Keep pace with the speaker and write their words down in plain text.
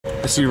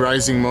I see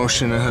rising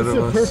motion ahead of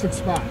us. This is a perfect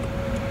spot.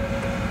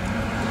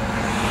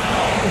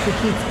 If it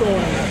keeps going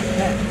like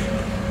that.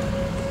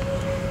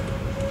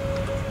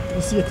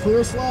 You see a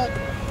clear slot? Is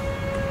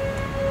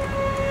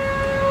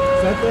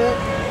that that?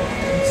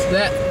 It's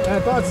that. I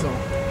thought so.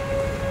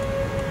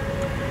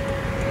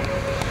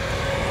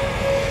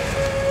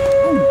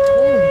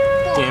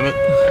 Damn it.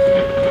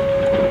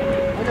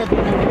 I got the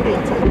video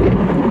tape.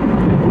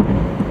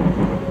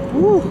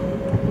 Woo! I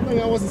think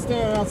I wasn't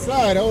standing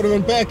outside. I would have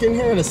been back in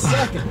here in a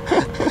second.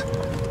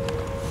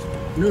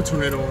 No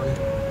tornado warning.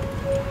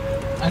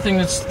 I think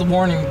it's the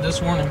warning,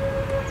 this warning.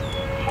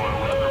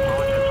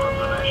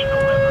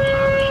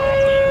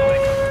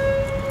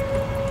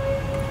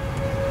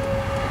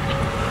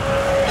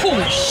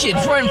 Holy shit,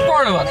 it's right in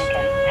front of us.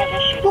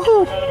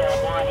 Woohoo!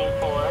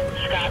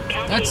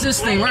 That's this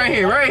thing right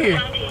here, right here.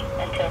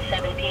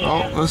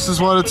 Oh, this is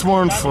what it's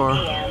warned for.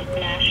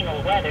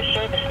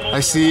 I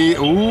see.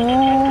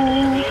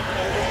 Ooh.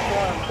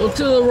 Look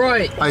to the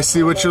right. I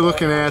see what you're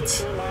looking at.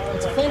 It's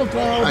a funnel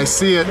cloud. I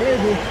see it.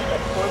 Maybe.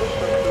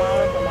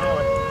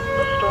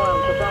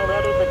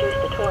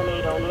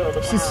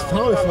 See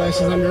power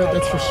flashes under it,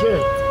 that's for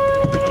sure. I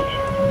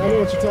know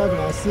what you're talking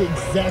about. I see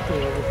exactly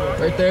what you're talking about.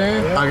 Right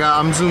there. Yeah.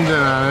 I'm zoomed in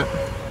on it.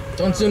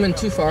 Don't zoom in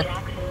too far.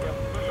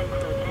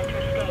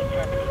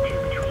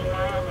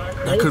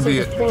 That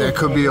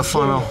could be a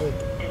funnel.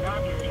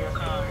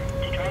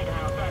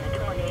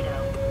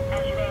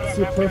 I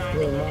see it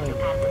perfectly in mine.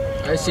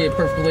 I see it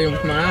perfectly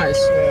with my eyes.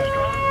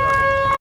 Yeah.